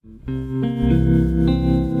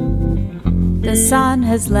The sun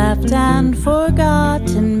has left and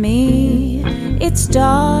forgotten me. It's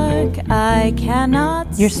dark, I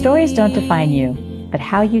cannot see. Your stories don't define you, but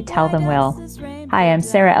how you tell them will. Hi, I'm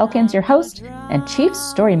Sarah Elkins, your host and Chief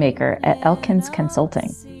Storymaker at Elkins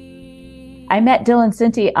Consulting. I met Dylan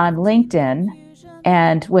Cinti on LinkedIn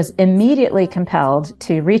and was immediately compelled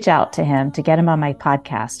to reach out to him to get him on my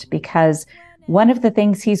podcast because one of the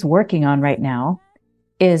things he's working on right now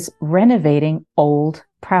is renovating old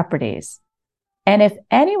properties. And if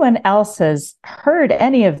anyone else has heard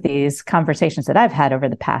any of these conversations that I've had over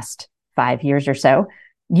the past 5 years or so,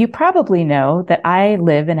 you probably know that I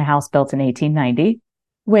live in a house built in 1890,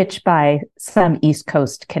 which by some East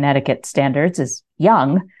Coast Connecticut standards is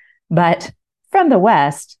young, but from the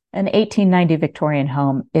West, an 1890 Victorian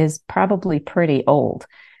home is probably pretty old.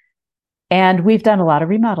 And we've done a lot of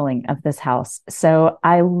remodeling of this house. So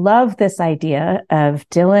I love this idea of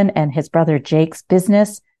Dylan and his brother Jake's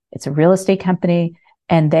business. It's a real estate company,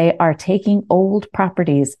 and they are taking old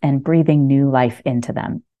properties and breathing new life into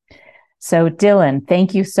them. So Dylan,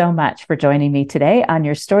 thank you so much for joining me today on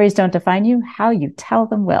Your Stories Don't Define You, How You Tell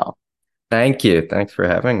Them Will. Thank you. Thanks for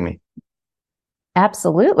having me.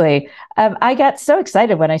 Absolutely. I got so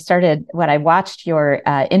excited when I watched your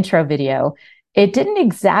intro video. It didn't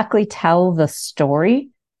exactly tell the story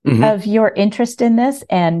of your interest in this.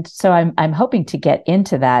 And so I'm hoping to get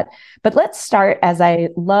into that. But let's start, as I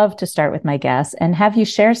love to start with my guests, and have you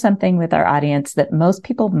share something with our audience that most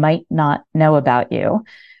people might not know about you.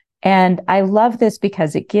 And I love this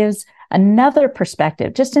because it gives another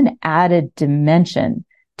perspective, just an added dimension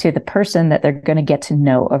to the person that they're going to get to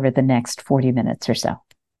know over the next 40 minutes or so.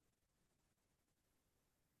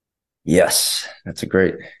 Yes, it's a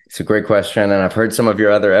great question. And I've heard some of your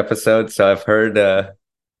other episodes. So I've heard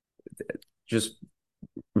just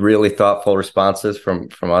really thoughtful responses from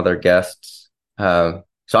other guests. So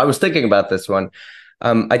I was thinking about this one.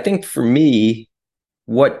 I think for me,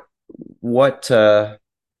 what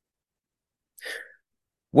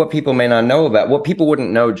people may not know about, what people wouldn't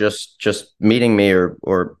know just meeting me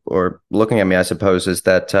or looking at me, I suppose, is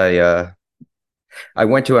that I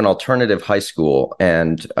went to an alternative high school,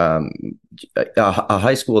 and a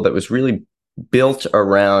high school that was really built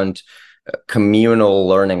around communal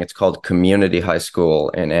learning. It's called Community High School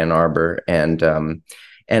in Ann Arbor, and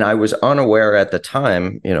I was unaware at the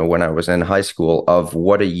time, when I was in high school, of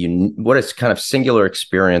what a kind of singular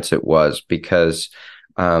experience it was, because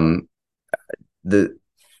the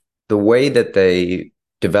way that they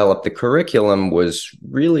developed the curriculum was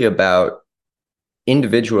really about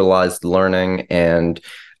individualized learning and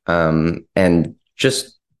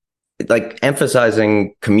just like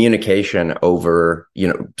emphasizing communication over,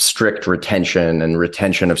 strict retention and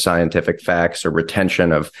retention of scientific facts or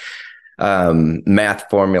retention of math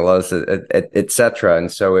formulas, et cetera.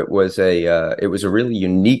 And so it was a really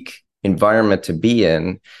unique environment to be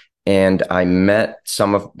in. And I met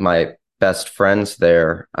some of my best friends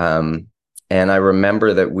there. And I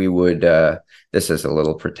remember that we would, this is a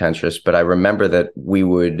little pretentious, but I remember that we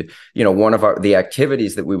would, one of the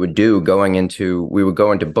activities that we would do we would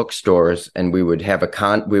go into bookstores, and we would have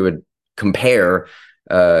we would compare,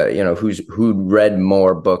 who read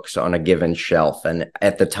more books on a given shelf. And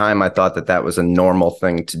at the time I thought that was a normal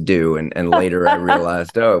thing to do. And later I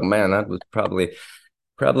realized, oh man, that was probably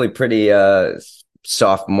pretty,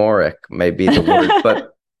 sophomoric, maybe the word,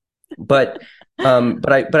 but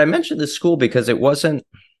I mentioned this school because it wasn't.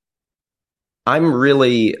 I'm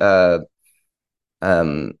really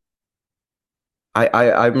I'm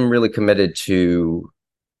really committed to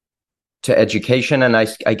education, and I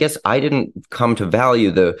guess I didn't come to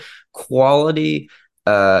value the quality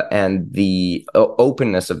and the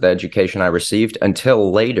openness of the education I received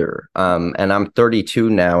until later. And I'm 32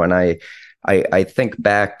 now, and I think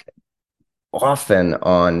back often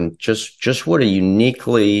on just what a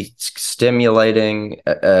uniquely stimulating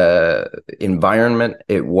environment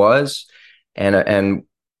it was, and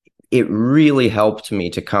it really helped me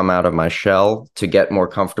to come out of my shell, to get more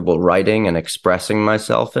comfortable writing and expressing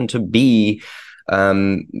myself, and to be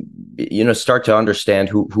start to understand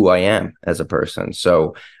who I am as a person.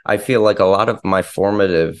 So I feel like a lot of my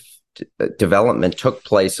formative development took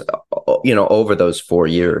place over those 4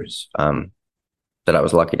 years that I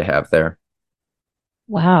was lucky to have there.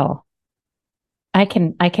 Wow. I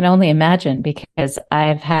can only imagine, because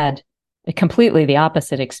I've had completely the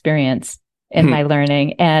opposite experience in my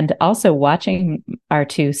learning, and also watching our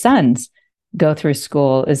two sons go through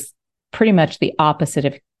school is pretty much the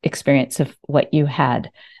opposite experience of what you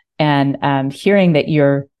had. And hearing that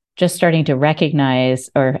you're just starting to recognize,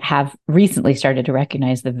 or have recently started to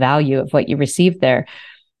recognize, the value of what you received there.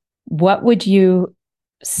 what would you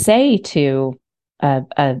say to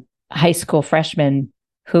a high school freshman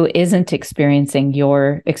who isn't experiencing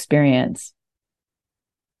your experience?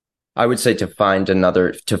 I would say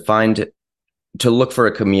to look for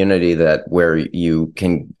a community where you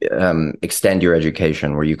can extend your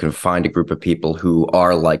education, where you can find a group of people who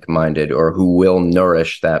are like-minded or who will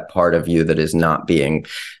nourish that part of you that is not being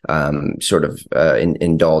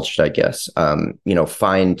indulged, I guess.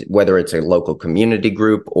 Find whether it's a local community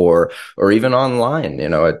group or even online,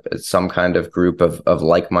 some kind of group of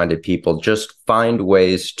like-minded people. Just find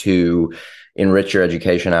ways to enrich your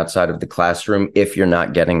education outside of the classroom if you're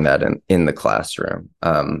not getting that in the classroom.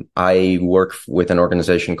 I work with an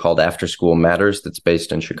organization called After School Matters that's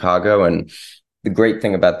based in Chicago. And the great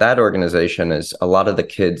thing about that organization is a lot of the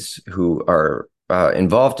kids who are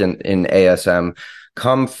involved in ASM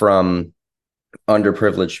come from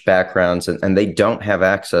underprivileged backgrounds, and they don't have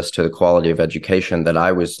access to the quality of education that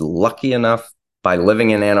I was lucky enough by living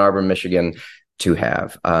in Ann Arbor, Michigan, to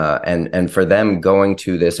have, and for them going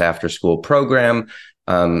to this after school program,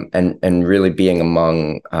 and really being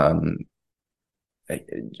among,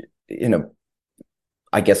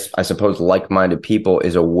 I suppose like-minded people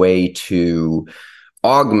is a way to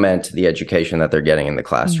augment the education that they're getting in the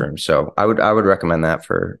classroom. So I would recommend that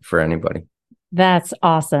for anybody. That's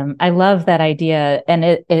awesome. I love that idea, and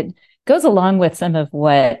it goes along with some of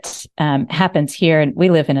what happens here. And we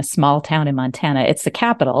live in a small town in Montana. It's the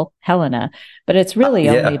capital, Helena, but it's really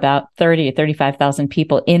only about 30 or 35,000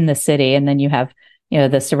 people in the city. And then you have,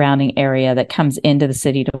 the surrounding area that comes into the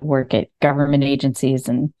city to work at government agencies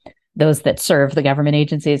and those that serve the government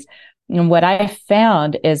agencies. And what I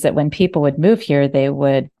found is that when people would move here, they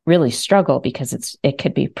would really struggle because it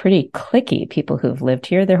could be pretty cliquey. People who've lived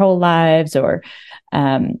here their whole lives, or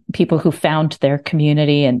people who found their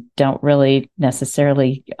community and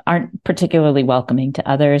aren't particularly welcoming to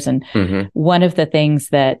others. And one of the things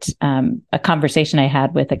that a conversation I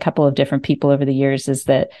had with a couple of different people over the years is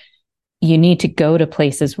that you need to go to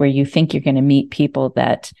places where you think you're going to meet people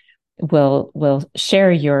that will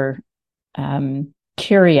share your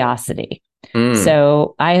curiosity.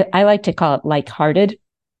 So I like to call it like-hearted,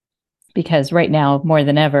 because right now more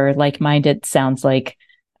than ever, like-minded sounds like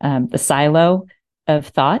the silo of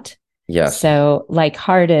thought. Yes. So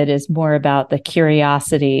like-hearted is more about the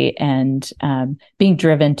curiosity and being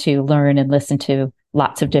driven to learn and listen to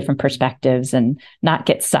lots of different perspectives and not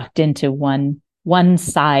get sucked into one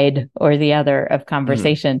side or the other of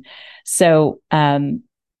conversation. So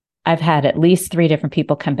I've had at least 3 different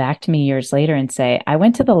people come back to me years later and say, I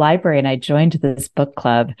went to the library and I joined this book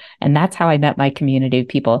club, and that's how I met my community of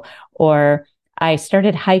people. Or I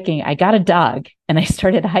started hiking. I got a dog and I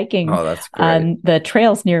started hiking on the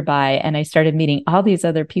trails nearby, and I started meeting all these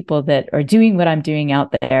other people that are doing what I'm doing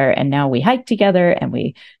out there. And now we hike together and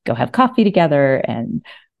we go have coffee together and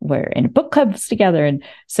we're in book clubs together. And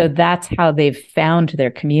so that's how they've found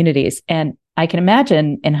their communities. And I can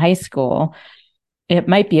imagine in high school, it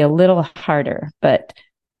might be a little harder, but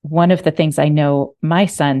one of the things I know my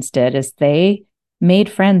sons did is they made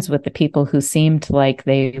friends with the people who seemed like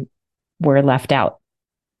they were left out.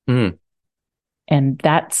 And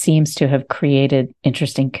that seems to have created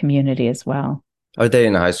interesting community as well. Are they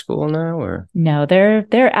in high school now, or? No, they're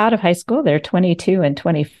out of high school. They're 22 and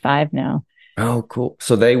 25 now. Oh, cool.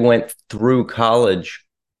 So they went through college,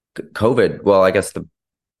 COVID. Well, I guess the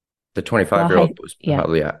 25-year-old was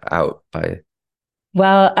probably out by...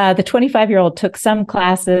 Well, the 25-year-old took some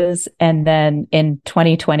classes, and then in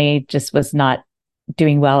 2020 just was not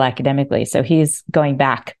doing well academically. So he's going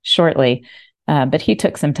back shortly, but he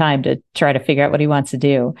took some time to try to figure out what he wants to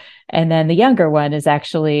do. And then the younger one is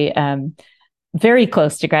actually very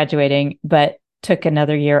close to graduating, but took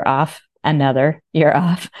another year off. And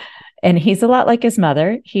he's a lot like his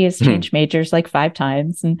mother. He has changed majors like 5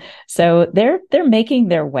 times. And so they're making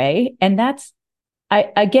their way. And that's,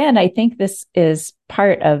 I think this is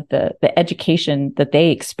part of the education that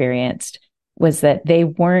they experienced, was that they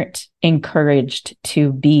weren't encouraged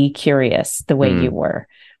to be curious the way you were.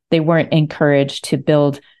 They weren't encouraged to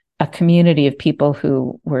build a community of people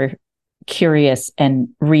who were curious and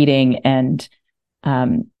reading and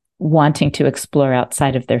wanting to explore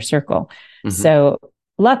outside of their circle. So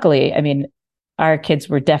luckily, I mean, our kids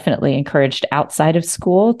were definitely encouraged outside of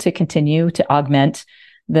school to continue to augment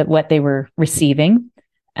what they were receiving.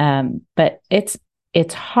 But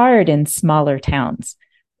it's hard in smaller towns,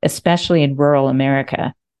 especially in rural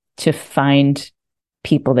America, to find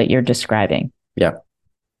people that you're describing. Yeah,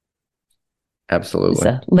 absolutely. It's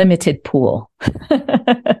a limited pool.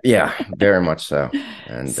 Yeah, very much so.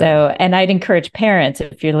 And and I'd encourage parents,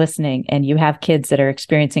 if you're listening and you have kids that are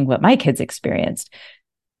experiencing what my kids experienced,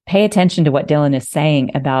 pay attention to what Dylan is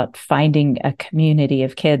saying about finding a community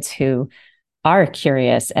of kids who are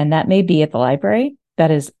curious. And that may be at the library.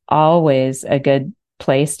 That is always a good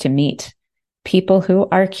place to meet people who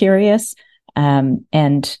are curious.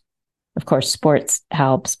 And of course, sports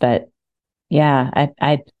helps. But yeah,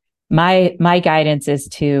 my guidance is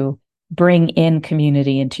to bring in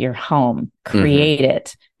community into your home, create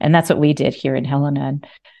it. And that's what we did here in Helena.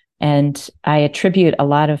 And I attribute a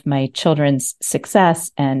lot of my children's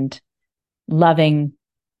success and loving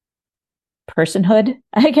personhood,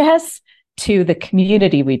 I guess, to the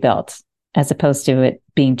community we built, as opposed to it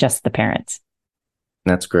being just the parents.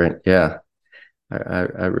 That's great. Yeah.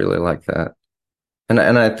 I really like that. And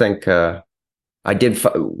I think I did,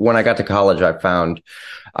 when I got to college,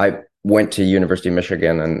 I went to University of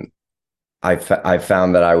Michigan, and I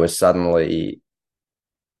found that I was suddenly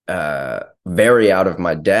very out of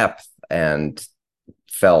my depth and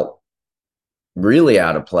felt really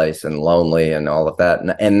out of place and lonely and all of that.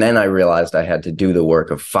 And then I realized I had to do the work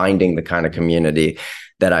of finding the kind of community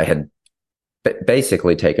that I had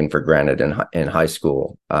basically taken for granted in high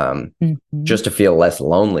school, just to feel less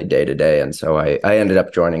lonely day to day. And so I ended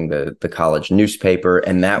up joining the college newspaper,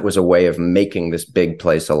 and that was a way of making this big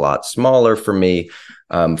place a lot smaller for me.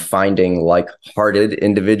 Finding like-hearted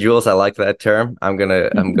individuals. I like that term. I'm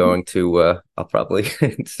going to, I'll probably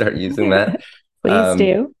start using that. Please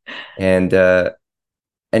do. And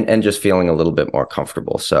just feeling a little bit more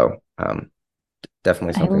comfortable. So,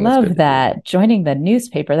 definitely something. I love that. Joining the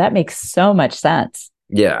newspaper, that makes so much sense.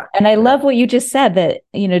 Yeah. And I love what you just said, that,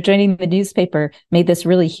 joining the newspaper made this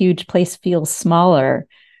really huge place feel smaller.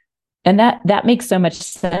 And that makes so much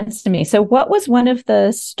sense to me. So what was one of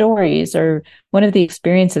the stories or one of the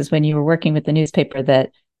experiences when you were working with the newspaper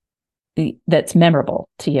that's memorable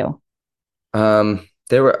to you?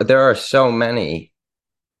 There are so many,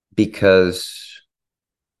 because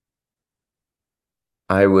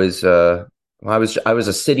I was a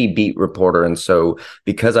city beat reporter, and so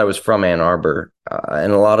because I was from Ann Arbor,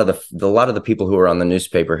 and a lot of the people who were on the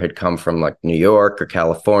newspaper had come from like New York or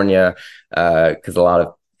California, because a lot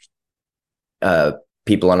of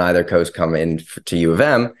people on either coast come in to U of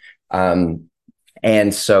M.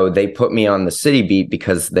 And so they put me on the city beat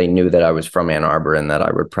because they knew that I was from Ann Arbor and that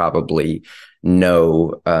I would probably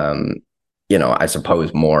know, I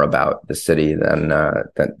suppose, more about the city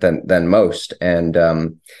than most.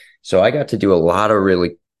 And so I got to do a lot of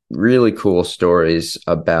really, really cool stories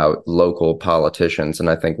about local politicians.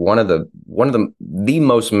 And I think one of the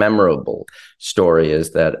most memorable story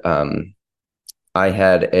is that I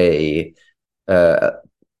had a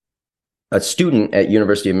student at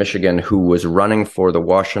University of Michigan who was running for the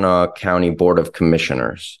Washtenaw County Board of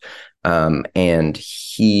Commissioners. And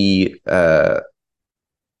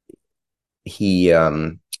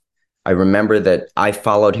I remember that I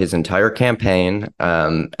followed his entire campaign.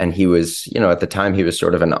 And he was, at the time he was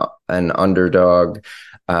sort of an underdog.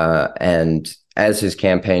 And as his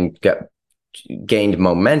campaign gained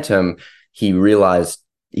momentum, he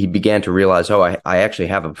began to realize, I actually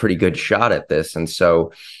have a pretty good shot at this. And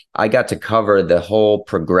so I got to cover the whole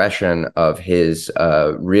progression of his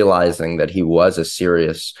realizing that he was a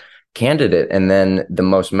serious candidate. And then the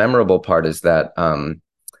most memorable part is that on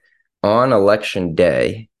election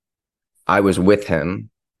day, I was with him,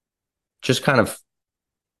 just kind of,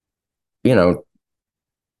 trying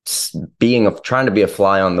to be a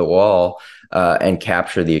fly on the wall and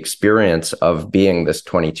capture the experience of being this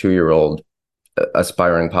 22-year-old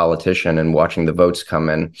aspiring politician and watching the votes come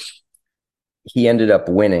in. He ended up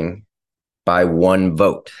winning by one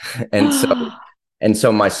vote. And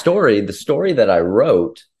so my story, the story that I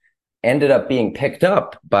wrote, ended up being picked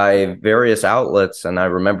up by various outlets. And I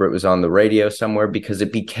remember it was on the radio somewhere, because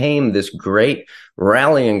it became this great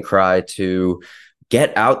rallying cry to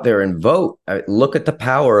get out there and vote. Look at the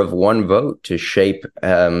power of one vote to shape,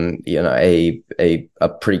 a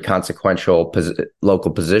pretty consequential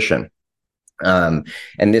local position. And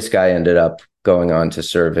this guy ended up going on to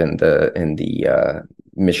serve in the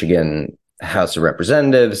Michigan House of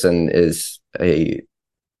Representatives, and is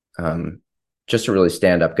just a really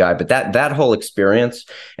stand-up guy. But that whole experience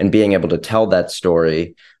and being able to tell that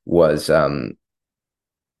story was,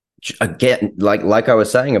 again, like I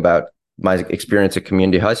was saying about my experience at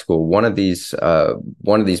community high school, one of these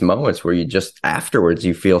moments where you just afterwards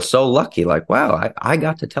you feel so lucky, like, wow, I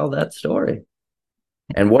got to tell that story.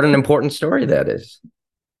 And what an important story that is.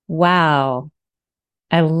 Wow.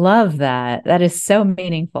 I love that. That is so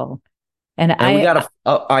meaningful. And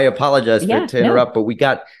I apologize to interrupt, but we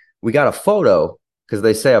got a photo, because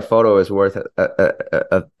they say a photo is worth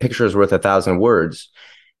a picture is worth 1,000 words.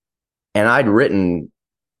 And I'd written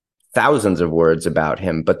thousands of words about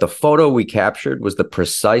him, but the photo we captured was the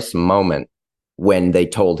precise moment when they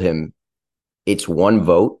told him, it's one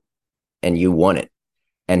vote and you won it.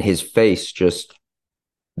 And his face, just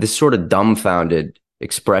this sort of dumbfounded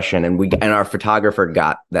expression. And our photographer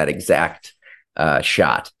got that exact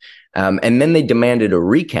shot. And then they demanded a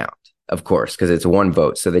recount, of course, because it's one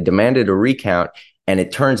vote. So they demanded a recount, and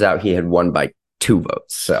it turns out he had won by 2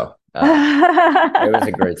 votes. So it was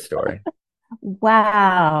a great story.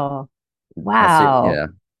 Wow. Yeah.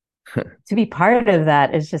 To be part of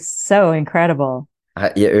that is just so incredible.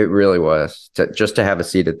 Yeah, it really was. Just to have a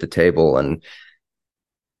seat at the table and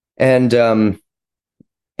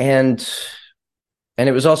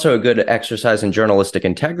it was also a good exercise in journalistic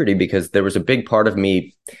integrity, because there was a big part of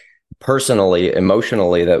me personally,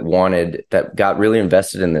 emotionally, that got really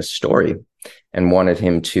invested in this story and wanted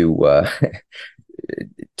him to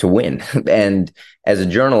win. And as a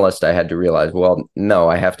journalist, I had to realize, well, no,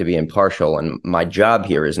 I have to be impartial, and my job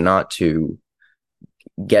here is not to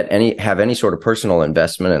have any sort of personal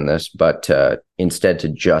investment in this, but instead to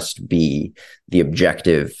just be the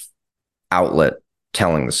objective outlet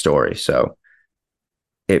telling the story. So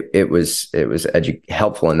it was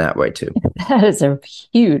helpful in that way too. That is a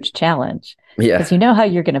huge challenge. Yeah, because you know how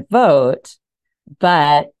you're going to vote,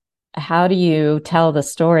 but how do you tell the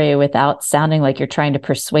story without sounding like you're trying to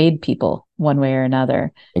persuade people one way or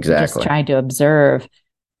another? Exactly. You're just trying to observe.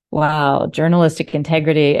 Wow, journalistic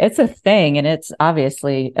integrity, it's a thing, and it's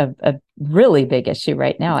obviously a really big issue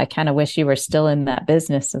right now. I kind of wish you were still in that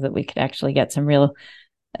business so that we could actually get some real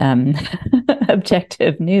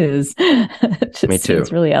objective news. Me too.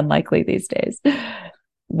 It's really unlikely these days.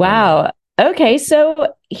 Wow. Okay,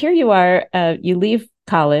 so here you are. You leave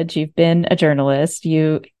college. You've been a journalist.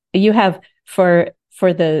 You have for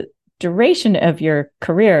the duration of your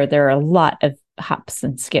career, there are a lot of hops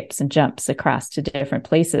and skips and jumps across to different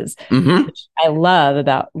places, which I love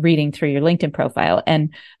about reading through your LinkedIn profile.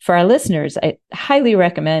 And for our listeners, I highly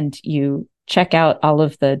recommend you check out all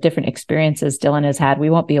of the different experiences Dylan has had. We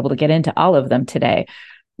won't be able to get into all of them today,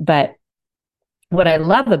 but what I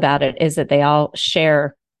love about it is that they all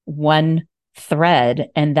share one thread,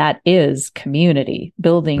 and that is community,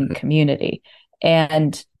 building community.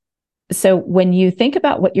 And so when you think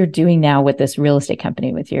about what you're doing now with this real estate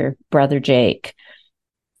company with your brother, Jake,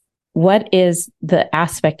 what is the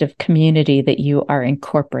aspect of community that you are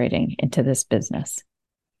incorporating into this business?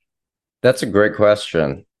 That's a great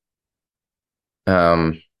question.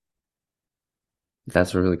 That's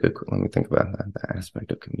a really good, let me think about that, the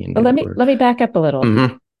aspect of community. But let me back up a little.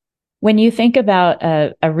 Mm-hmm. When you think about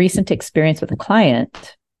a recent experience with a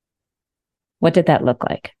client, what did that look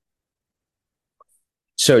like?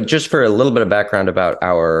 So just for a little bit of background about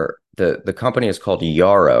the company is called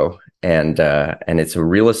Yarrow, and it's a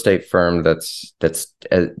real estate firm that's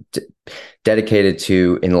dedicated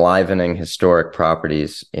to enlivening historic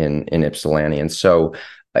properties in Ypsilanti, and so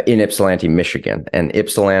in Ypsilanti, Michigan, and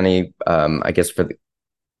Ypsilanti, I guess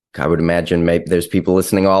I would imagine maybe there's people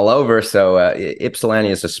listening all over. So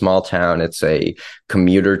Ypsilanti is a small town. It's a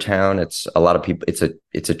commuter town. It's a lot of people.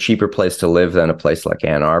 It's a cheaper place to live than a place like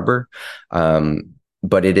Ann Arbor.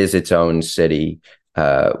 But it is its own city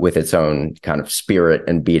with its own kind of spirit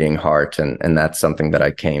and beating heart, and that's something that I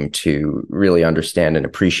came to really understand and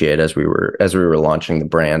appreciate as we were launching the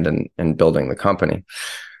brand and building the company.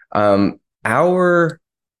 Our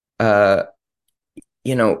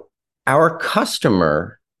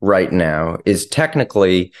customer right now is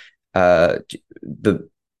technically the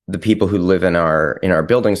people who live in our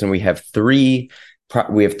buildings, and we have three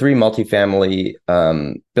multifamily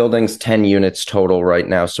buildings, 10 units total right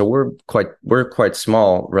now. So we're quite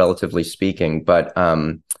small, relatively speaking. But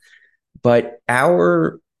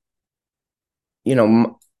our,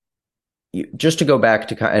 just to go back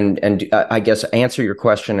to and I guess answer your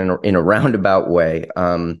question in a roundabout way.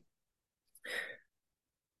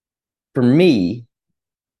 For me,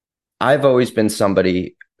 I've always been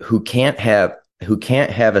somebody who can't have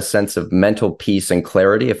a sense of mental peace and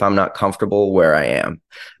clarity if I'm not comfortable where I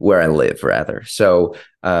live rather. So,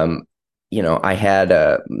 I had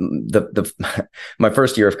my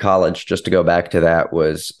first year of college, just to go back to that,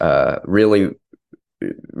 was really,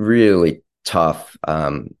 really tough.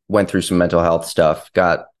 Went through some mental health stuff,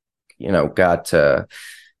 got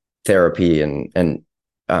therapy, and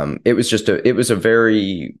it was a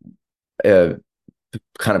very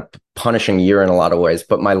kind of punishing year in a lot of ways.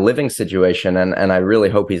 But my living situation, and I really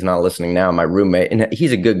hope he's not listening now, my roommate, and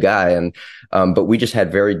he's a good guy, and but we just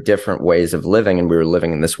had very different ways of living, and we were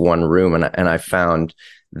living in this one room, and I found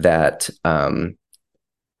that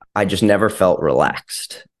I just never felt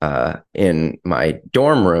relaxed in my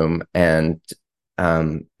dorm room, and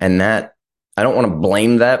And that, I don't want to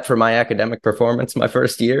blame that for my academic performance my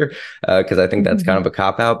first year, because I think that's kind of a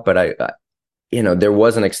cop-out. But there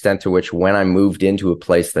was an extent to which when I moved into a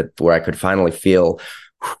place where I could finally feel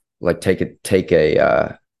like take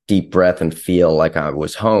a deep breath and feel like I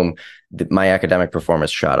was home, my academic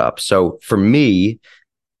performance shot up. So for me,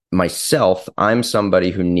 myself, I'm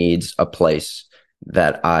somebody who needs a place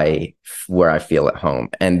where I feel at home.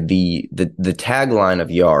 And the tagline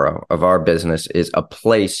of Yarrow, of our business, is a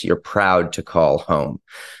place you're proud to call home.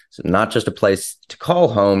 So not just a place to call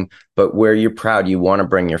home, but where you're proud. You want to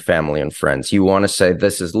bring your family and friends. You want to say,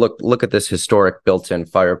 look at this historic built-in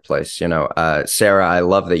fireplace. Sarah, I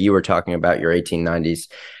love that you were talking about your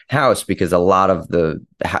 1890s house, because a lot of the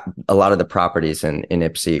properties in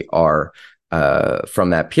Ypsi are from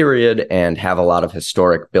that period and have a lot of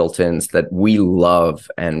historic built-ins that we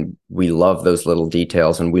love, and we love those little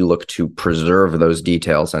details, and we look to preserve those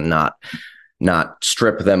details and not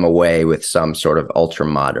strip them away with some sort of ultra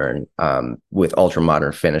modern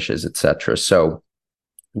finishes, etc. So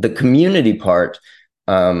the community part,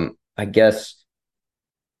 I guess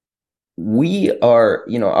we are,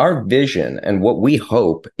 our vision and what we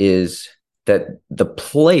hope is that the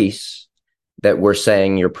place that we're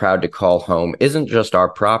saying you're proud to call home isn't just our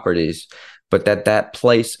properties, but that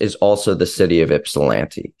place is also the city of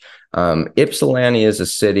Ypsilanti. Ypsilanti is a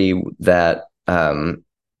city that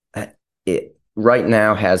it right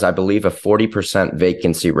now has, I believe, a 40%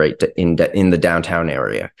 vacancy rate in the downtown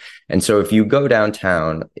area. And so if you go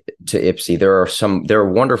downtown to Ypsi, there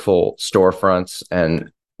are wonderful storefronts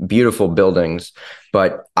and beautiful buildings,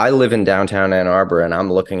 but I live in downtown Ann Arbor, and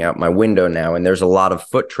I'm looking out my window now, and there's a lot of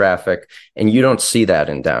foot traffic, and you don't see that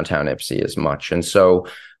in downtown Ypsi as much. And so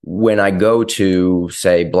when I go to,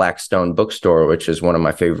 say, Blackstone Bookstore, which is one of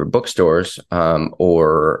my favorite bookstores,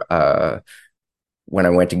 or when I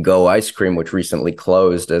went to Go Ice Cream, which recently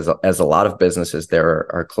closed, as a lot of businesses there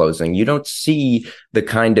are closing, you don't see the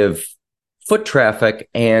kind of foot traffic,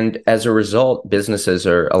 and as a result,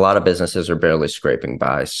 a lot of businesses are barely scraping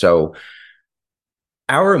by. So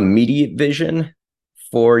our immediate vision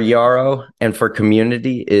for Yarrow and for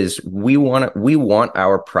community is we want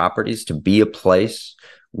our properties to be a place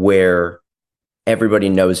where everybody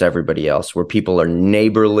knows everybody else, where people are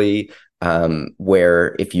neighborly,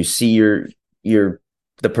 where if you see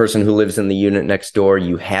the person who lives in the unit next door,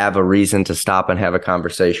 you have a reason to stop and have a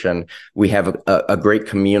conversation. We have a great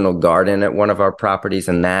communal garden at one of our properties,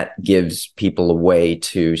 and that gives people a way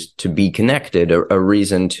to be connected, a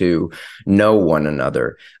reason to know one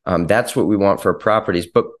another. That's what we want for properties.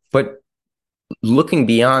 But looking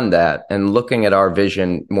beyond that and looking at our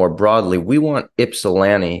vision more broadly, we want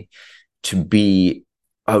Ypsilanti to be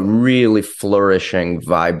a really flourishing,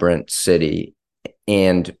 vibrant city.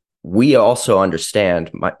 And we also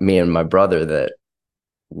understand, me and my brother, that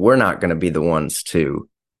we're not going to be the ones to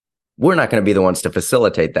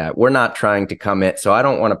facilitate that. We're not trying to come in. So I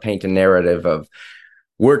don't want to paint a narrative of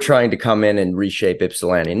we're trying to come in and reshape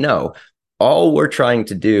Ypsilanti. No, all we're trying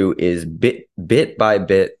to do is bit by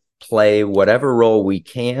bit play whatever role we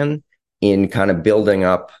can in kind of building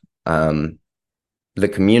up the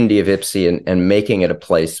community of Ypsi and making it a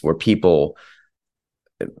place where people,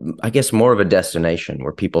 I guess, more of a destination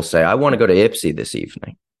where people say, I want to go to Ypsi this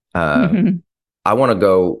evening. I want to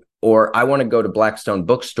go to Blackstone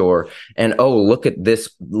Bookstore and, look at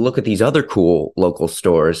these other cool local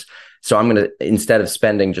stores. So I'm going to, instead of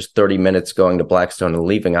spending just 30 minutes going to Blackstone and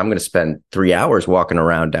leaving, I'm going to spend 3 hours walking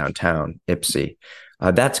around downtown Ypsi.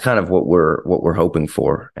 That's kind of what we're hoping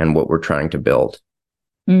for and what we're trying to build.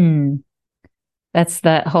 That's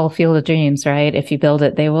that whole Field of Dreams, right? If you build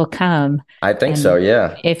it, they will come. I think so,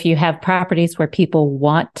 yeah. If you have properties where people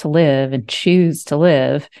want to live and choose to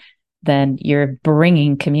live, then you're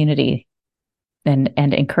bringing community and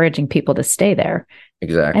encouraging people to stay there.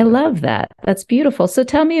 Exactly. I love that. That's beautiful. So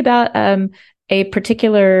tell me about a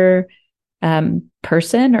particular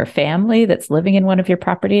person or family that's living in one of your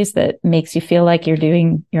properties that makes you feel like you're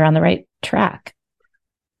on the right track.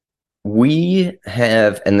 We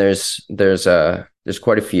have, and there's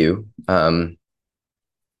quite a few, but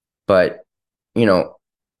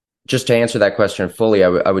just to answer that question fully,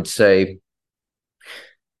 I would say,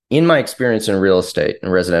 in my experience in real estate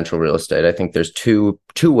and residential real estate, I think there's two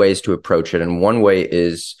ways to approach it, and one way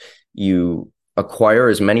is you acquire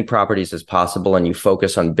as many properties as possible and you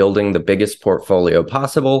focus on building the biggest portfolio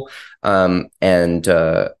possible, and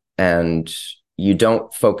you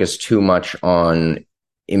don't focus too much on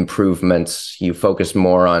improvements. You focus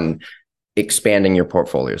more on expanding your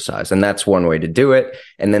portfolio size. And that's one way to do it.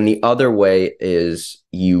 And then the other way is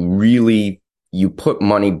you put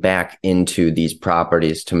money back into these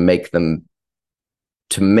properties to make them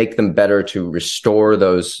to make them better, to restore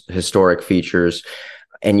those historic features,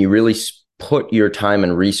 and you really put your time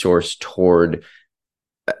and resource toward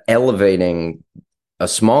elevating a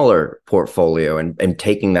smaller portfolio and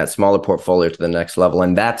taking that smaller portfolio to the next level.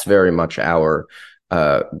 And that's very much our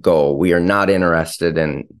goal. We are not interested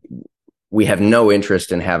in, we have no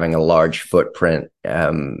interest in having a large footprint,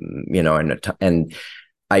 and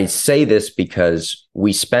I say this because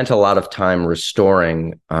we spent a lot of time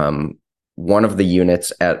restoring one of the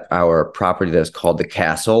units at our property that's called the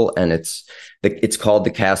Castle, and it's called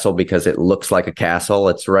the Castle because it looks like a castle.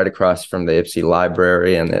 It's right across from the Ypsi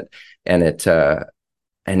Library, and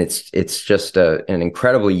it's just an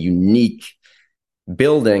incredibly unique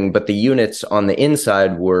building. But the units on the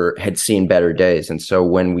inside had seen better days, and so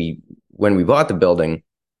when we bought the building,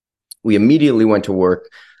 we immediately went to work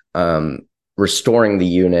restoring the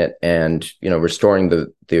unit and restoring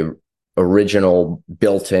the original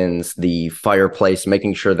built-ins, the fireplace,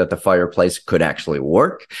 making sure that the fireplace could actually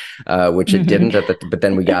work, which it didn't. But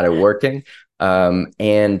then we got it working,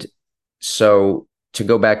 and so. To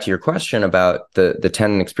go back to your question about the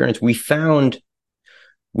tenant experience, we found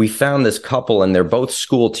this couple, and they're both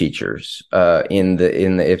school teachers in the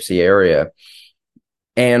Ypsi area.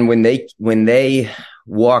 And when they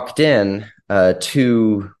walked in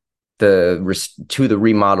to the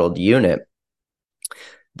remodeled unit,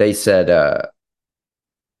 they said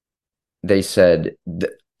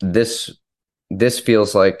this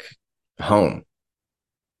feels like home.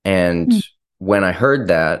 And when I heard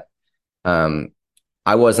that,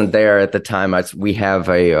 I wasn't there at the time. We have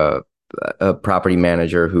a property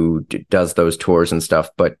manager who does those tours and stuff,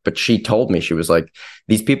 but she told me, she was like,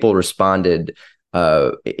 these people responded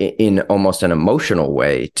in almost an emotional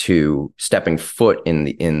way to stepping foot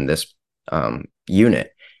in this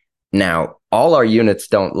unit. Now, all our units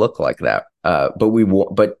don't look like that,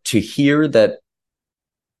 but to hear that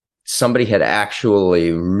somebody had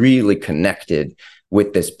actually really connected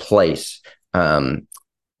with this place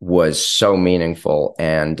was so meaningful,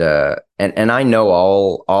 and I know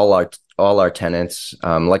all our tenants.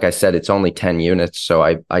 Like I said, it's only 10 units, so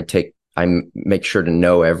I make sure to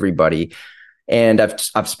know everybody, and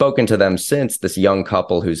I've spoken to them since. This young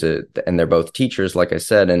couple and they're both teachers, like I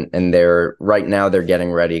said, and they're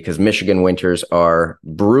getting ready because Michigan winters are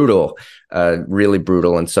brutal, really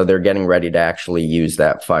brutal, and so they're getting ready to actually use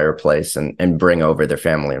that fireplace and bring over their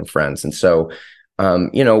family and friends, and so.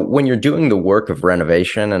 When you're doing the work of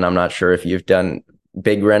renovation, and I'm not sure if you've done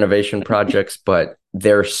big renovation projects, but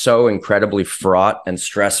they're so incredibly fraught and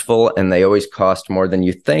stressful, and they always cost more than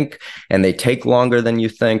you think, and they take longer than you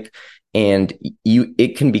think. And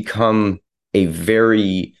it can become a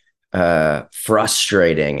very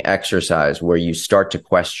frustrating exercise where you start to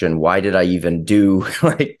question, why did I even do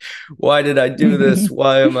why did I do this?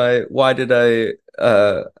 How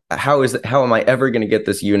am I ever going to get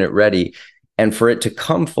this unit ready? And for it to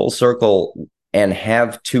come full circle and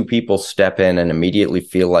have two people step in and immediately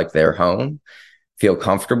feel like they're home, feel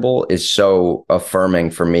comfortable, is so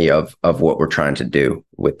affirming for me of what we're trying to do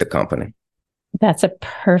with the company. That's a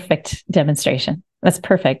perfect demonstration. That's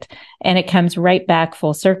perfect. And it comes right back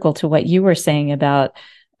full circle to what you were saying about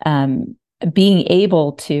being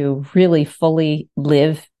able to really fully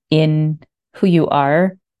live in who you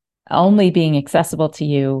are, only being accessible to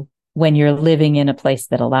you when you're living in a place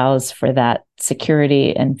that allows for that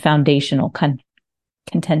security and foundational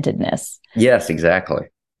contentedness. Yes, exactly.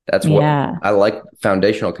 That's what I like.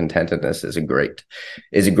 Foundational contentedness is a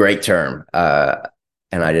great term.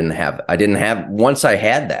 And I didn't have, once I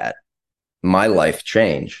had that, my life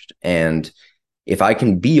changed. And if I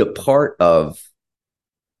can be a part of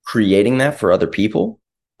creating that for other people,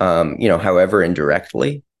 however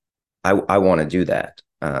indirectly, I want to do that.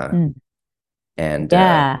 And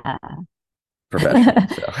professional.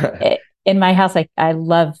 So. In my house, I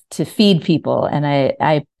love to feed people, and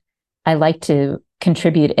I like to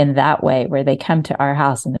contribute in that way, where they come to our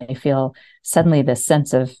house and they feel suddenly this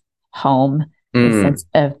sense of home, the sense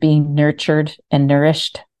of being nurtured and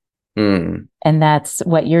nourished. And that's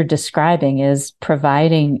what you're describing, is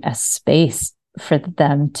providing a space for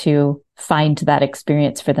them to find that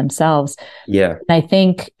experience for themselves. Yeah. And I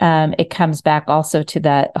think it comes back also to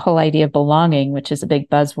that whole idea of belonging, which is a big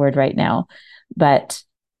buzzword right now. But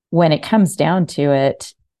when it comes down to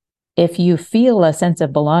it, if you feel a sense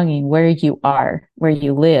of belonging where you are, where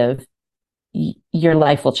you live, your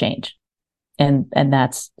life will change. And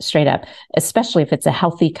that's straight up, especially if it's a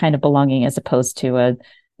healthy kind of belonging, as opposed to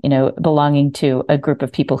belonging to a group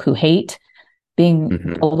of people who hate.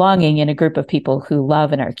 Being belonging in a group of people who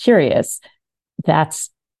love and are curious, that's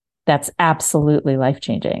absolutely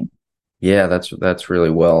life-changing. Yeah, that's really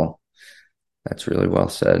well That's really well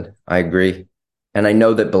said. I agree. And I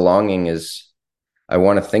know that belonging is, I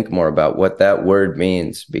want to think more about what that word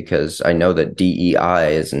means, because I know that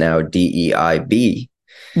DEI is now DEIB.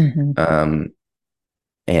 Mm-hmm.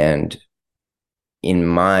 And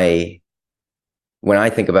when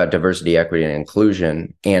I think about diversity, equity, and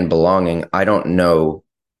inclusion and belonging, I don't know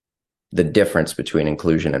the difference between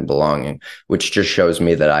inclusion and belonging, which just shows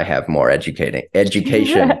me that I have more education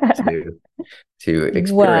to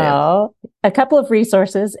experience. Well, a couple of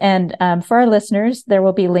resources. And for our listeners, there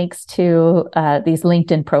will be links to these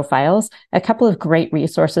LinkedIn profiles. A couple of great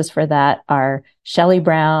resources for that are Shelley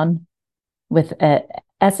Brown with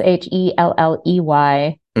Shelley,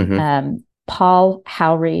 Mm-hmm. Paul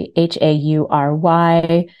Haury,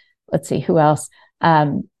 Haury. Let's see, who else?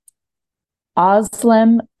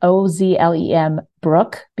 Ozlem, Ozlem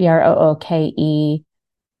Brooke, Brooke.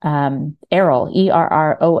 Errol,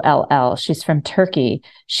 Erroll. She's from Turkey.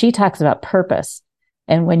 She talks about purpose.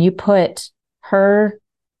 And when you put her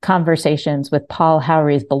conversations with Paul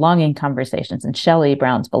Haury's belonging conversations and Shelley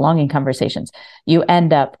Brown's belonging conversations, you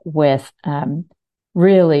end up with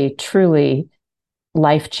really, truly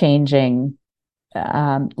life-changing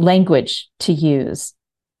language to use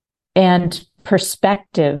and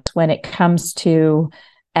perspectives when it comes to,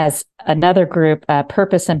 as another group,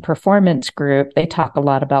 Purpose and Performance Group. They talk a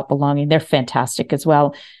lot about belonging. They're fantastic as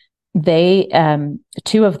well. They,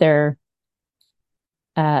 two of their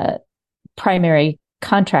primary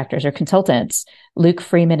contractors or consultants, Luke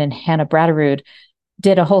Freeman and Hannah Bratterud,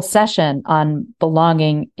 did a whole session on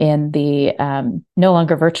belonging in the No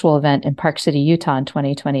Longer Virtual event in Park City, Utah in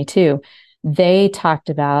 2022. They talked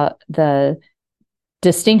about the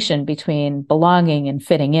distinction between belonging and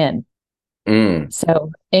fitting in.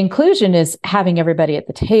 So inclusion is having everybody at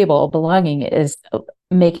the table. Belonging is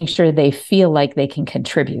making sure they feel like they can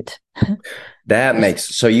contribute. That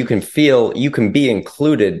makes, so you can be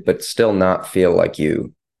included, but still not feel like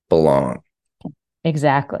you belong.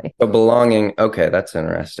 Exactly. So belonging, okay, that's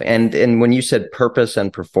interesting. And when you said purpose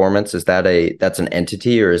and performance, that's an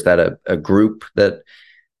entity, or is that a group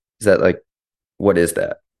what is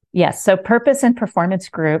that? Yes. So Purpose and Performance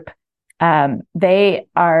Group, they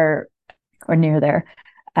are, or near there,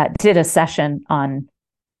 did a session on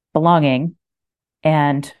belonging,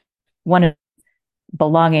 and one of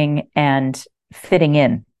belonging and fitting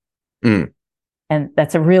in. And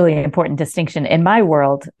that's a really important distinction. In my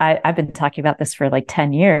world, I've been talking about this for like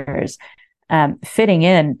 10 years. Fitting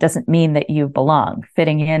in doesn't mean that you belong.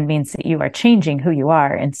 Fitting in means that you are changing who you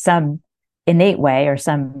are in some innate way or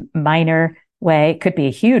some minor way. It could be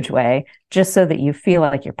a huge way, just so that you feel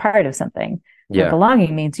like you're part of something. Yeah.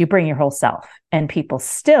 Belonging means you bring your whole self, and people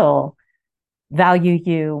still value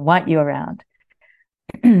you, want you around.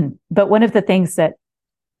 But one of the things that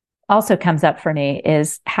also comes up for me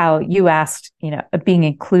is how you asked, being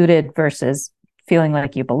included versus feeling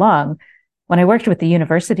like you belong. When I worked with the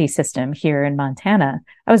university system here in Montana,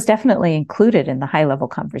 I was definitely included in the high-level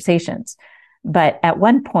conversations. But at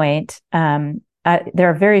one point, there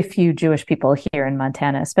are very few Jewish people here in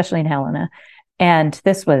Montana, especially in Helena. And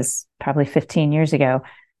this was probably 15 years ago.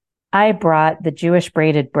 I brought the Jewish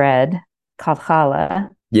braided bread called challah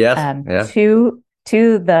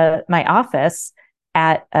to my office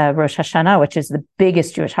at Rosh Hashanah, which is the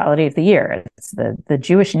biggest Jewish holiday of the year. It's the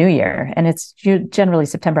Jewish New Year, and it's generally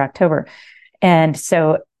September, October. And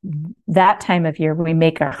so that time of year, we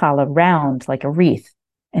make our challah round like a wreath,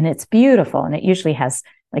 and it's beautiful. And it usually has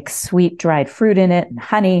like sweet dried fruit in it and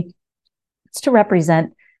honey. It's to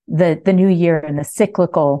represent the new year and the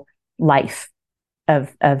cyclical life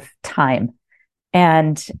of time.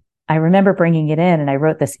 And I remember bringing it in, and I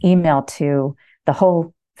wrote this email to the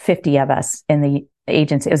whole 50 of us in the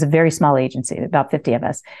agency. It was a very small agency, about 50 of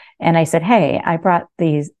us. And I said, hey, I brought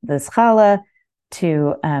this challah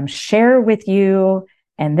to share with you,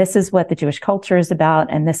 and this is what the Jewish culture is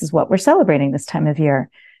about, and this is what we're celebrating this time of year.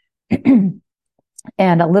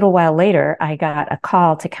 And a little while later, I got a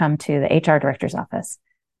call to come to the HR director's office.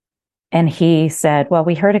 And he said, well,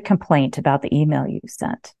 we heard a complaint about the email you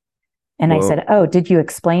sent. And I said, oh, did you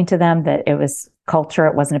explain to them that it was culture?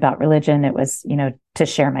 It wasn't about religion. It was, to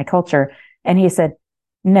share my culture. And he said,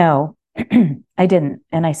 no, I didn't.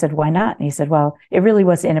 And I said, why not? And he said, well, it really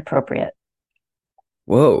was inappropriate.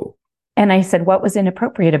 Whoa. And I said, what was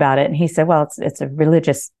inappropriate about it? And he said, well, it's a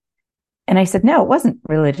religious. And I said, no, it wasn't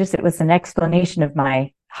religious. It was an explanation of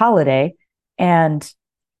my holiday. And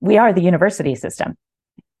we are the university system.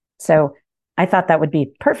 So I thought that would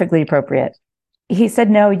be perfectly appropriate. He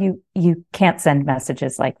said, no, you can't send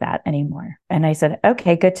messages like that anymore. And I said,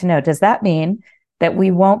 okay, good to know. Does that mean that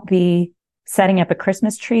we won't be setting up a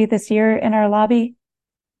Christmas tree this year in our lobby?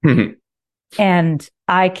 And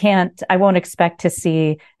I won't expect to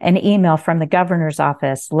see an email from the governor's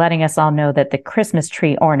office letting us all know that the Christmas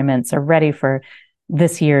tree ornaments are ready for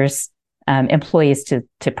this year's employees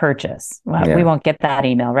to purchase. Well, we won't get that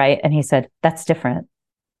email, right? And he said, that's different.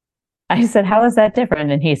 I said, how is that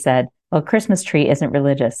different? And he said, well, Christmas tree isn't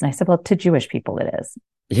religious. And I said, well, to Jewish people it is.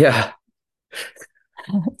 Yeah.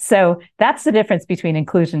 So that's the difference between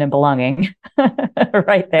inclusion and belonging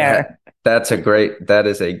right there. That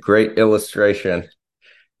is a great illustration.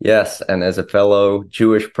 Yes. And as a fellow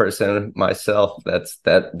Jewish person myself, that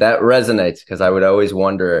resonates, because I would always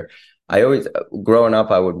wonder, growing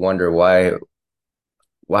up, I would wonder why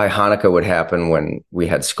Hanukkah would happen when we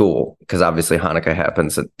had school, because obviously Hanukkah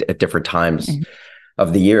happens at different times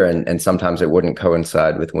of the year, and sometimes it wouldn't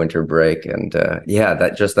coincide with winter break. And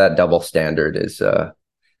that double standard is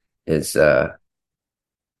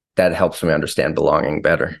that helps me understand belonging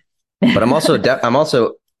better. But I'm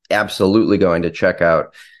also absolutely going to check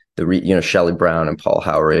out Shelley Brown and Paul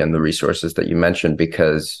Howery and the resources that you mentioned,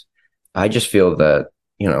 because I just feel that,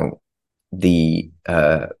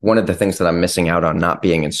 one of the things that I'm missing out on not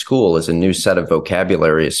being in school is a new set of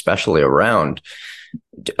vocabulary, especially around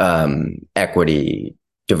equity,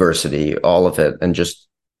 diversity, all of it. And just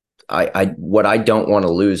what I don't want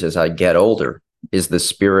to lose as I get older is the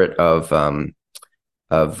spirit of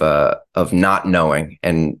not knowing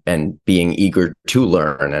and being eager to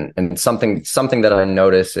learn. And something that I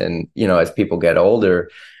notice as people get older,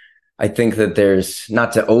 I think that there's,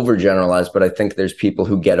 not to overgeneralize, but I think there's people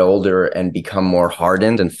who get older and become more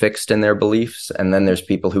hardened and fixed in their beliefs. And then there's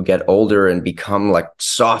people who get older and become like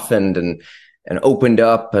softened and opened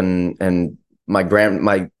up. And my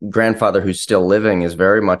grandfather, who's still living, is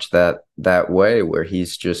very much that way, where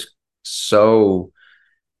he's just so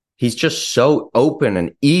open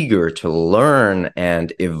and eager to learn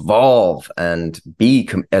and evolve and be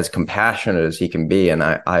as compassionate as he can be. And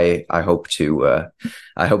I hope to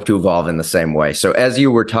evolve in the same way. So as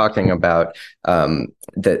you were talking about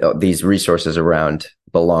these resources around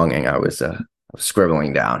belonging, I was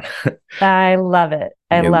scribbling down. I love it.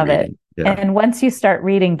 I love it. Yeah. And once you start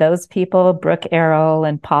reading those people, Brooke Arrow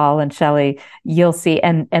and Paul and Shelley, you'll see,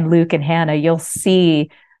 and Luke and Hannah, you'll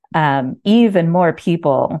see even more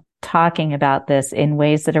people talking about this in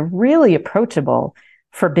ways that are really approachable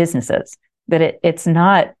for businesses. That it's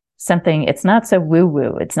not so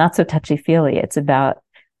woo-woo, it's not so touchy-feely. It's about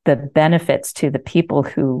the benefits to the people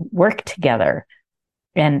who work together,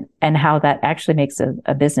 and how that actually makes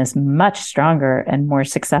a business much stronger and more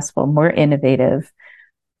successful, more innovative,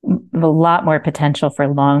 a lot more potential for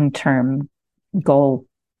long-term goal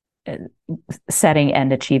setting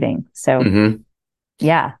and achieving. So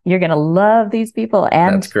yeah, you're going to love these people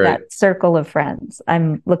and that circle of friends.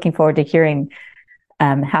 I'm looking forward to hearing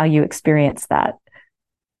how you experience that.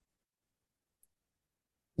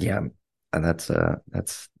 Yeah, and that's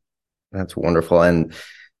wonderful. And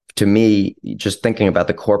to me, just thinking about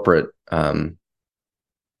the corporate,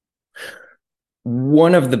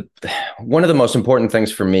 one of the most important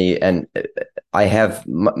things for me, and I have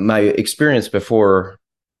my experience before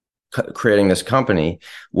creating this company,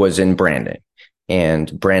 was in branding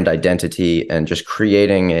and brand identity, and just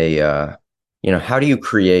creating how do you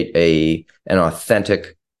create an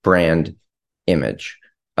authentic brand image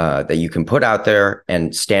that you can put out there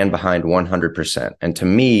and stand behind 100%. And to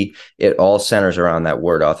me, it all centers around that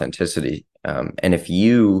word authenticity. And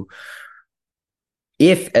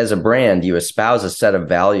if as a brand you espouse a set of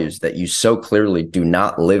values that you so clearly do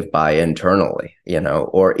not live by internally,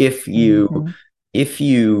 or if you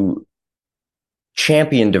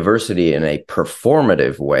champion diversity in a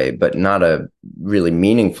performative way, but not a really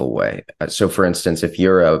meaningful way. So for instance, if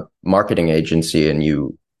you're a marketing agency and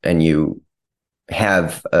you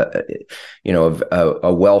have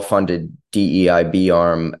a well-funded DEIB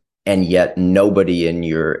arm, and yet nobody in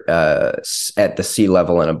your at the C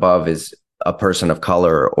level and above is a person of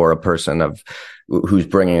color or a person who's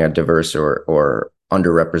bringing a diverse or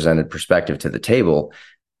underrepresented perspective to the table,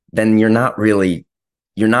 then you're not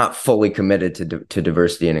fully committed to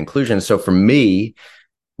diversity and inclusion. So for me,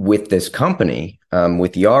 with this company,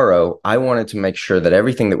 with Yarrow, I wanted to make sure that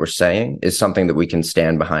everything that we're saying is something that we can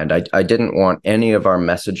stand behind. I didn't want any of our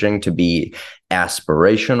messaging to be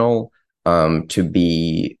aspirational, to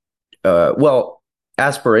be,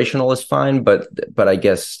 aspirational is fine, but I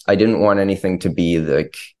guess I didn't want anything to be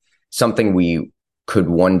like something we could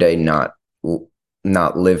one day not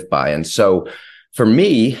live by. And so for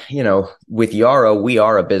me, with Yarrow, we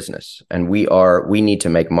are a business, and we need to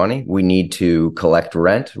make money. We need to collect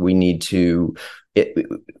rent. We need to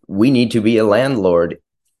be a landlord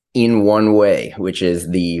in one way, which is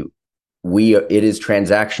the it is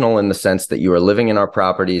transactional in the sense that you are living in our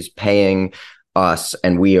properties, paying us,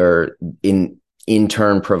 and we are in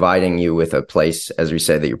turn providing you with a place, as we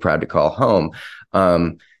say, that you're proud to call home.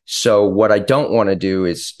 So what I don't want to do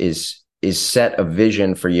is set a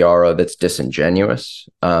vision for Yarrow that's disingenuous,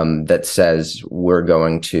 that says we're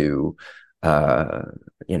going to,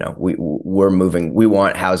 we're moving. We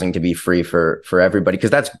want housing to be free for everybody,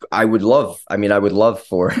 because I would love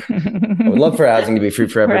for housing to be free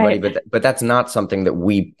for everybody, right. But that's not something that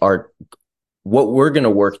we are. What we're going to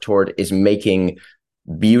work toward is making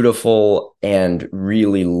beautiful and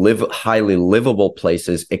really highly livable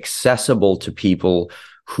places accessible to people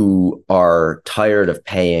who are tired of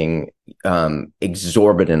paying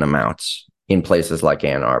exorbitant amounts in places like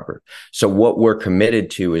Ann Arbor. So what we're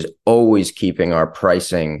committed to is always keeping our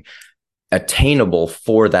pricing attainable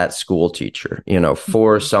for that school teacher,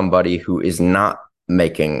 for somebody who is not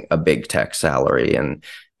making a big tech salary.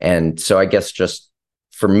 And so I guess just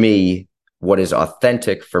for me, what is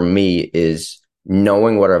authentic for me is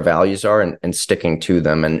knowing what our values are and sticking to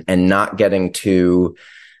them, and not getting too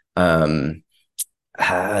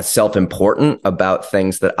self-important about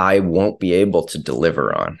things that I won't be able to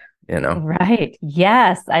deliver on, Right.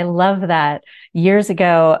 Yes. I love that. Years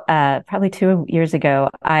ago, probably 2 years ago,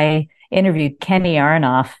 I interviewed Kenny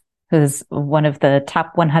Aronoff, who's one of the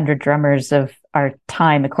top 100 drummers of our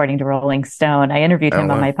time, according to Rolling Stone. I interviewed him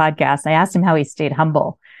on my podcast. I asked him how he stayed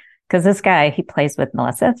humble, because this guy, he plays with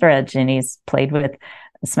Melissa Etheridge, and he's played with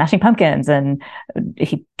Smashing Pumpkins, and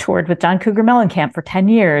he toured with John Cougar Mellencamp for 10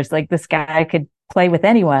 years. Like, this guy could play with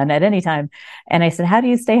anyone at any time. And I said, how do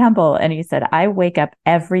you stay humble? And he said, I wake up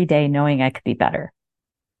every day knowing I could be better.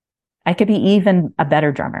 I could be even a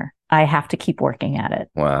better drummer. I have to keep working at it.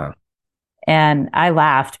 Wow. And I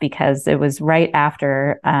laughed because it was right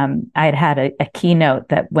after I had a keynote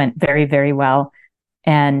that went very, very well.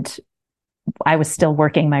 And I was still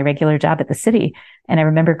working my regular job at the city. And I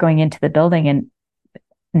remember going into the building and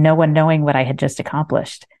no one knowing what I had just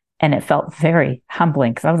accomplished. And it felt very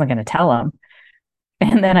humbling because I wasn't going to tell him.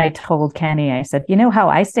 And then I told Kenny, I said, you know how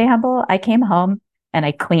I stay humble? I came home and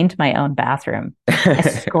I cleaned my own bathroom. I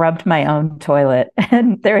scrubbed my own toilet.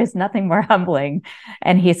 And there is nothing more humbling.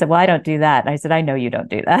 And he said, well, I don't do that. And I said, I know you don't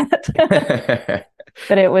do that.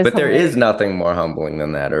 But there is nothing more humbling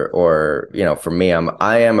than that. Or for me,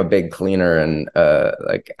 I am a big cleaner, and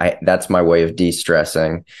that's my way of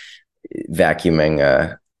de-stressing,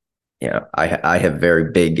 vacuuming. I have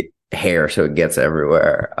very big hair, so it gets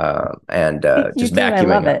everywhere, and just vacuuming.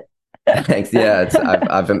 I love it. Thanks. Yeah,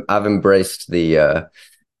 I've embraced the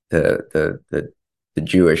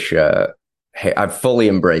Jewish hair. I've fully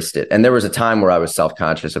embraced it. And there was a time where I was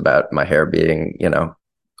self-conscious about my hair being,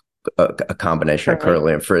 a combination of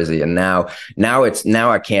curly and frizzy. And now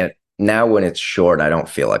I can't. Now when it's short, I don't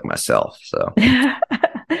feel like myself. So.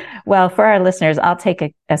 Well, for our listeners, I'll take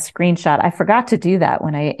a screenshot. I forgot to do that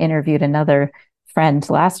when I interviewed another friend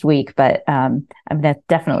last week, but I'm going to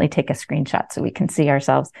definitely take a screenshot so we can see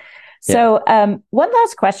ourselves. Yeah. So one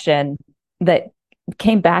last question that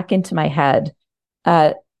came back into my head,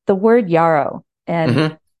 the word yarrow.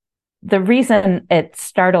 And the reason it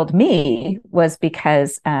startled me was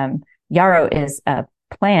because yarrow is a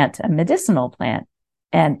plant, a medicinal plant.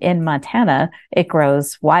 And in Montana, it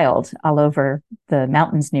grows wild all over the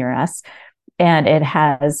mountains near us. And it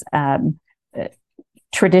has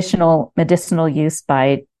traditional medicinal use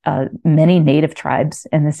by many native tribes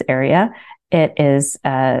in this area. It is,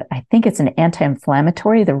 I think it's an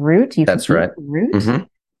anti-inflammatory, the root. That's right. The root.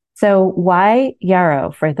 So why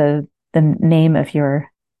yarrow for the name of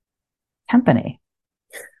your company?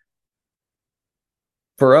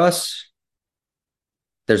 For us,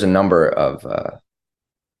 there's a number of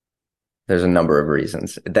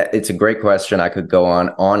reasons. That it's a great question. I could go on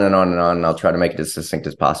and on and on, and I'll try to make it as succinct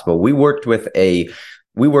as possible. We worked with a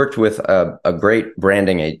great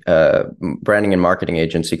branding and marketing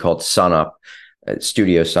agency called SunUp,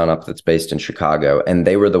 Studio SunUp, that's based in Chicago, and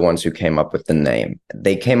they were the ones who came up with the name.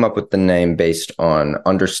 They came up with the name based on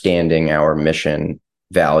understanding our mission,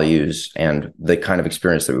 values, and the kind of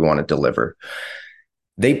experience that we want to deliver.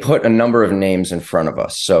 They put a number of names in front of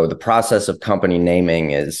us. So the process of company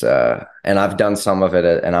naming is, and I've done some of it,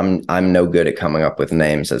 and I'm no good at coming up with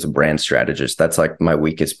names as a brand strategist. That's like my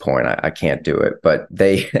weakest point. I can't do it. But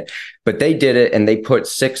they did it, and they put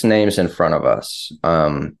 6 names in front of us.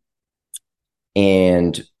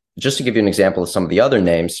 And just to give you an example of some of the other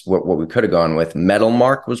names, what we could have gone with,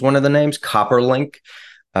 Metalmark was one of the names, Copperlink,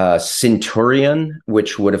 Centurion,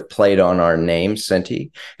 which would have played on our name,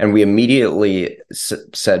 Cinti. And we immediately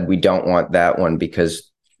said we don't want that one because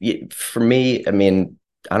for me, I mean,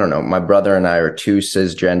 I don't know, my brother and I are two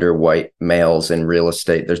cisgender white males in real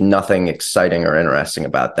estate. There's nothing exciting or interesting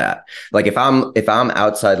about that. Like if I'm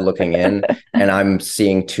outside looking in and I'm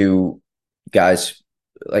seeing two guys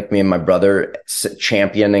like me and my brother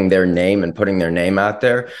championing their name and putting their name out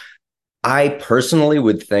there, I personally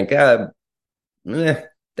would think, that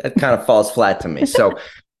kind of falls flat to me. So,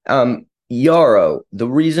 Yarrow, the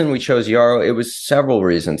reason we chose Yarrow, it was several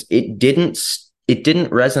reasons. It didn't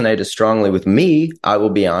resonate as strongly with me, I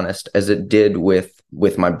will be honest, as it did with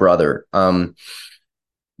my brother.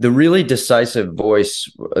 The really decisive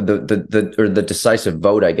voice, the decisive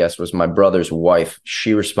vote, I guess, was my brother's wife.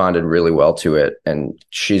 She responded really well to it, and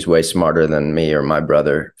she's way smarter than me or my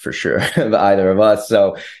brother for sure, either of us.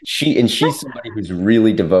 So she's somebody who's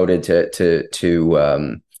really devoted to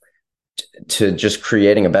just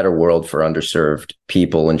creating a better world for underserved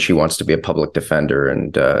people, and she wants to be a public defender,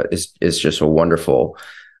 and is just a wonderful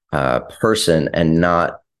person, and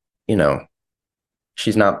not,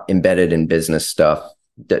 she's not embedded in business stuff,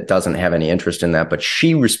 that doesn't have any interest in that, but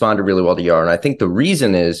she responded really well to Yarrow. And I think the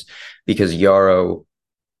reason is because Yarrow,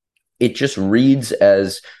 it just reads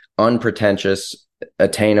as unpretentious,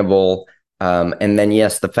 attainable. And then,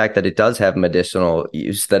 yes, the fact that it does have medicinal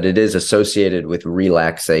use, that it is associated with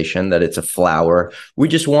relaxation, that it's a flower. We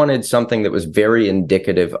just wanted something that was very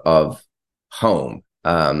indicative of home.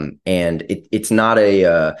 And it's not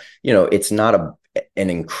an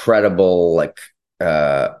incredible,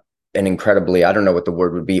 an incredibly, I don't know what the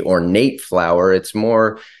word would be, ornate flower. It's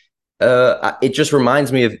more, it just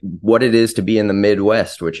reminds me of what it is to be in the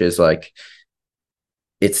Midwest, which is like,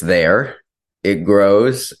 it's there, it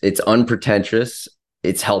grows, it's unpretentious,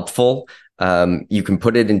 it's helpful. You can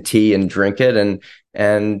put it in tea and drink it,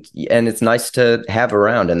 and it's nice to have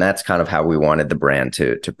around. And that's kind of how we wanted the brand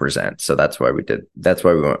to present. So that's why we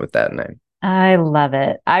went with that name. I love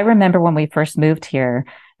it. I remember when we first moved here,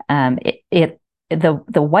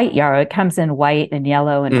 the white yarrow, it comes in white and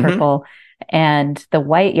yellow and purple, and the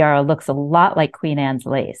white yarrow looks a lot like Queen Anne's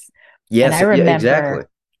lace. Yes, and I remember, exactly.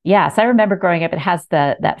 Yes, I remember growing up, it has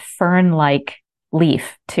that fern-like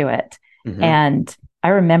leaf to it. And I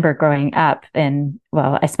remember growing up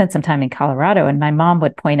I spent some time in Colorado, and my mom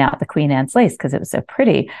would point out the Queen Anne's lace because it was so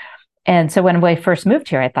pretty. And so when we first moved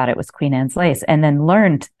here, I thought it was Queen Anne's lace, and then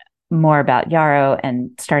learned more about yarrow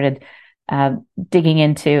and started digging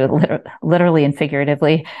into, literally and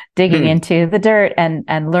figuratively, digging into the dirt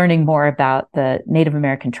and learning more about the Native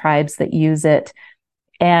American tribes that use it.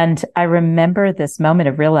 And I remember this moment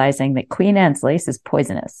of realizing that Queen Anne's lace is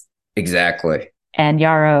poisonous. Exactly. And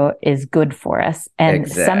yarrow is good for us. And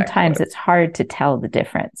sometimes it's hard to tell the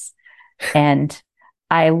difference. And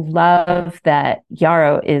I love that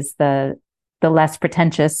yarrow is the less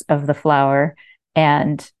pretentious of the flower,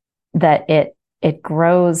 and that it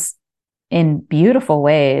grows in beautiful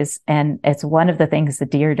ways. And it's one of the things the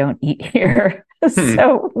deer don't eat here.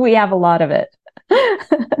 So we have a lot of it.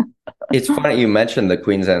 It's funny you mentioned the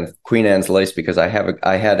Queen Anne's lace, because I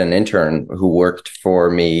had an intern who worked for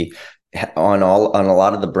me on a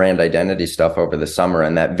lot of the brand identity stuff over the summer.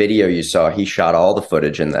 And that video you saw, he shot all the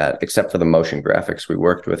footage in that, except for the motion graphics. We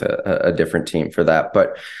worked with a different team for that.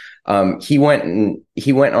 But he went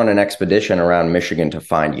on an expedition around Michigan to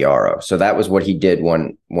find yarrow. So that was what he did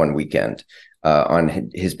one weekend on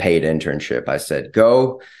his paid internship. I said,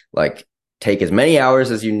 go, take as many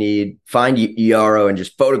hours as you need, find yarrow, and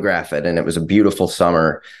just photograph it. And it was a beautiful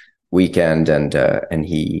summer weekend. And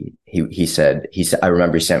he said, I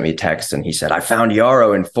remember he sent me a text, and he said, I found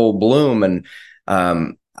yarrow in full bloom, and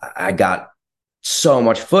I got so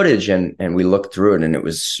much footage, and we looked through it, and it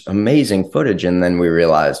was amazing footage. And then we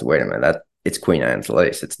realized, wait a minute, it's Queen Anne's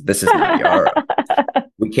lace. This is not yarrow.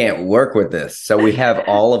 We can't work with this. So we have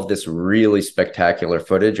all of this really spectacular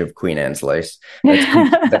footage of Queen Anne's lace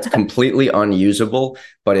that's completely unusable.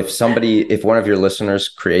 But if one of your listeners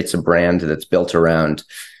creates a brand that's built around,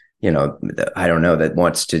 I don't know, that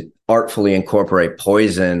wants to artfully incorporate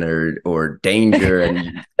poison or danger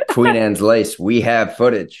and Queen Anne's lace, we have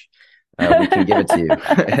footage. We can give it to you.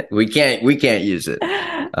 we can't use it.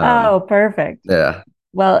 Oh, perfect. Yeah.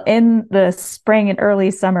 Well, in the spring and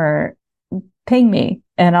early summer, ping me,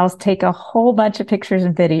 and I'll take a whole bunch of pictures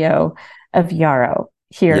and video of yarrow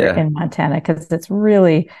here in Montana, because it's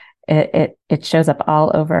really, it shows up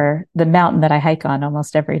all over the mountain that I hike on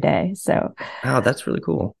almost every day. So, wow, that's really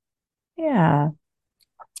cool. Yeah.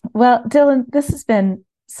 Well, Dylan, this has been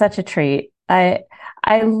such a treat. I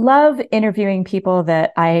love interviewing people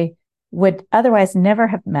that I would otherwise never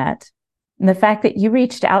have met. And the fact that you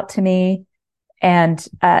reached out to me, and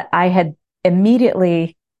I had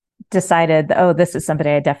immediately decided, this is somebody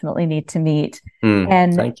I definitely need to meet.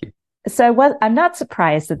 And thank you. So I'm not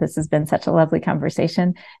surprised that this has been such a lovely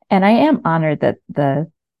conversation. And I am honored that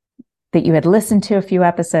that you had listened to a few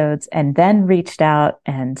episodes and then reached out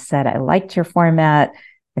and said, I liked your format.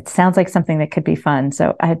 It sounds like something that could be fun.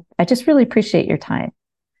 So I just really appreciate your time.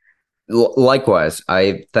 Likewise,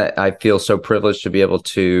 I feel so privileged to be able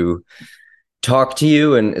to talk to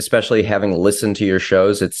you, and especially having listened to your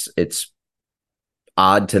shows. It's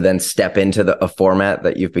odd to then step into a format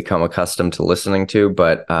that you've become accustomed to listening to.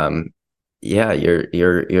 But yeah,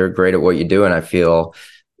 you're great at what you do, and I feel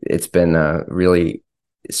it's been really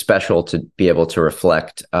special to be able to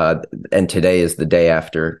reflect. And today is the day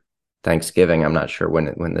after Thanksgiving. I'm not sure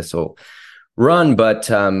when this will run, but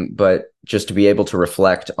just to be able to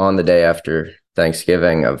reflect on the day after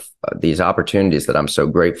Thanksgiving of these opportunities that I'm so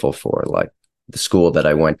grateful for, like the school that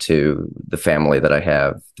I went to, the family that I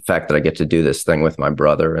have, the fact that I get to do this thing with my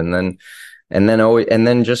brother, and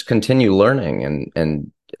then just continue learning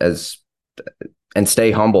and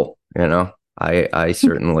stay humble. You know, I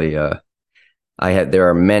certainly, there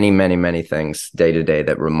are many things day to day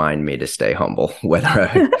that remind me to stay humble, whether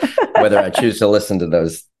I choose to listen to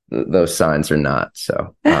those signs or not.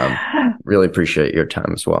 So really appreciate your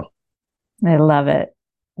time as well. I love it.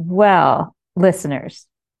 Well, listeners,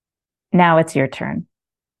 now it's your turn.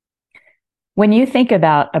 When you think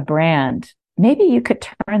about a brand, maybe you could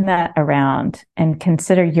turn that around and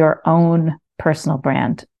consider your own personal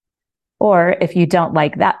brand. Or if you don't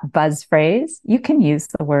like that buzz phrase, you can use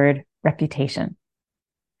the word reputation.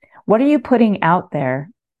 What are you putting out there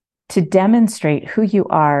to demonstrate who you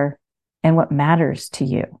are and what matters to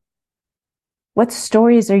you? What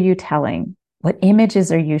stories are you telling? What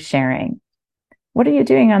images are you sharing? What are you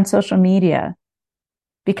doing on social media?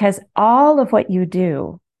 Because all of what you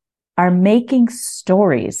do are making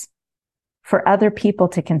stories for other people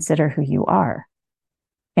to consider who you are.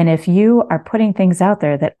 And if you are putting things out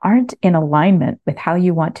there that aren't in alignment with how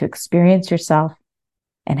you want to experience yourself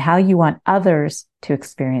and how you want others to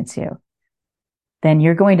experience you, then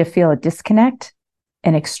you're going to feel a disconnect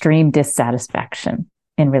and extreme dissatisfaction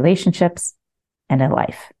in relationships and in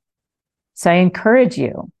life. So I encourage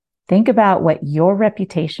you, think about what your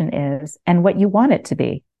reputation is and what you want it to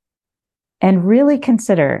be. And really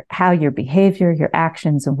consider how your behavior, your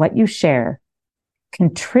actions, and what you share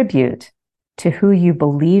contribute to who you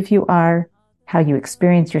believe you are, how you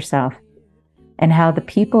experience yourself, and how the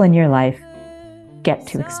people in your life get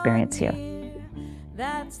to experience you.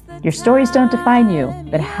 Your stories don't define you,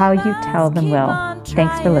 but how you tell them will.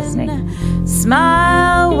 Thanks for listening.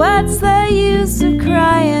 Smile, what's the use of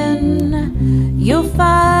crying? You'll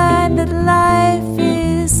find that life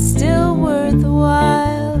is still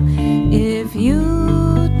worthwhile if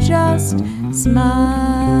you just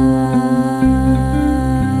smile.